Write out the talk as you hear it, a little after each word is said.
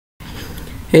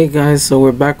Hey guys, so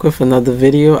we're back with another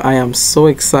video. I am so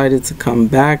excited to come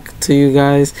back to you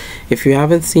guys. If you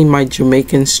haven't seen my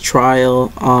Jamaicans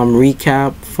trial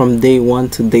recap from day 1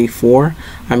 to day 4,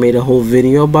 I made a whole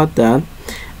video about that.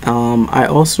 I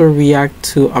also react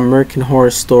to American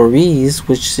Horror Stories,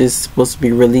 which is supposed to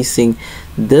be releasing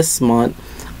this month,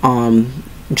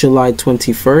 July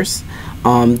 21st.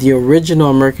 The original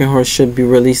American Horror should be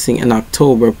releasing in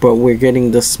October, but we're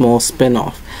getting the small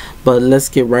spin-off. But let's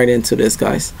get right into this,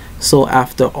 guys. So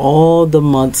after all the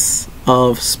months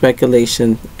of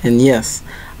speculation, and yes,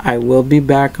 I will be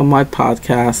back on my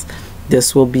podcast.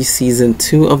 This will be season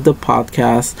 2 of the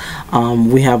podcast.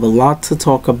 We have a lot to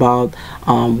talk about.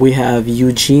 We have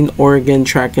Eugene, Oregon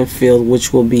track and field,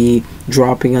 which will be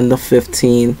dropping on the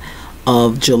 15th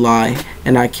of July,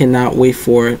 and I cannot wait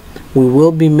for it. We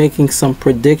will be making some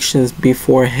predictions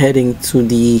before heading to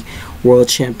the World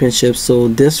Championship. So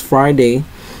this Friday,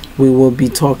 we will be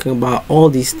talking about all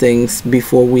these things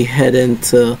before we head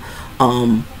into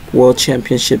World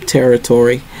Championship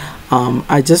territory.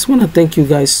 I just want to thank you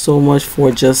guys so much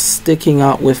for just sticking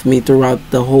out with me throughout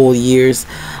the whole years.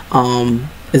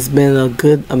 It's been a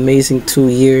good, amazing 2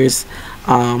 years.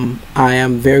 I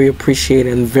am very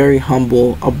appreciative and very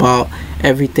humble about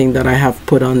everything that I have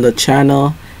put on the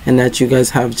channel, and that you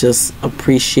guys have just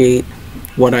appreciate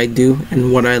what I do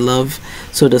and what I love.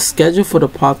 So the schedule for the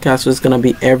podcast is going to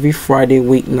be every Friday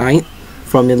weeknight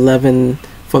from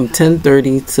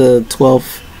 10:30 to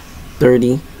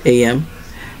 12:30 a.m.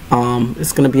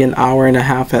 It's going to be an hour and a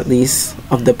half at least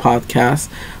of the podcast.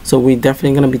 So we're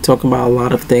definitely going to be talking about a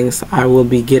lot of things. I will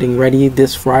be getting ready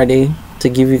this Friday to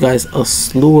give you guys a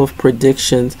slew of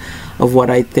predictions of what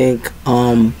I think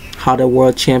how the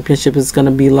World Championship is going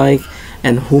to be like,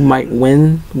 and who might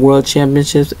win World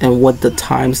Championships, and what the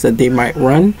times that they might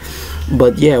run.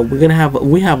 But yeah, we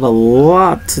have a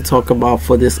lot to talk about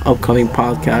for this upcoming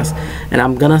podcast, and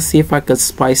I'm gonna see if I could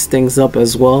spice things up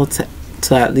as well to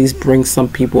at least bring some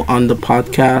people on the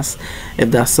podcast if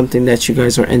that's something that you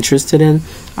guys are interested in.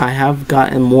 I have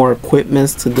gotten more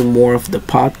equipments to do more of the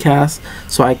podcast,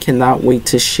 so I cannot wait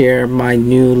to share my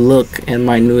new look and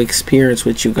my new experience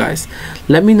with you guys.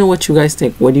 Let me know what you guys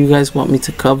think. What do you guys want me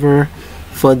to cover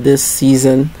for this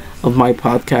season of my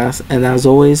podcast? And as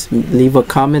always, leave a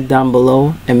comment down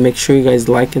below, and make sure you guys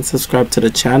like and subscribe to the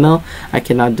channel. I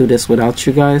cannot do this without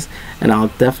you guys, and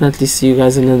I'll definitely see you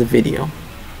guys in another video.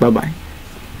 Bye bye.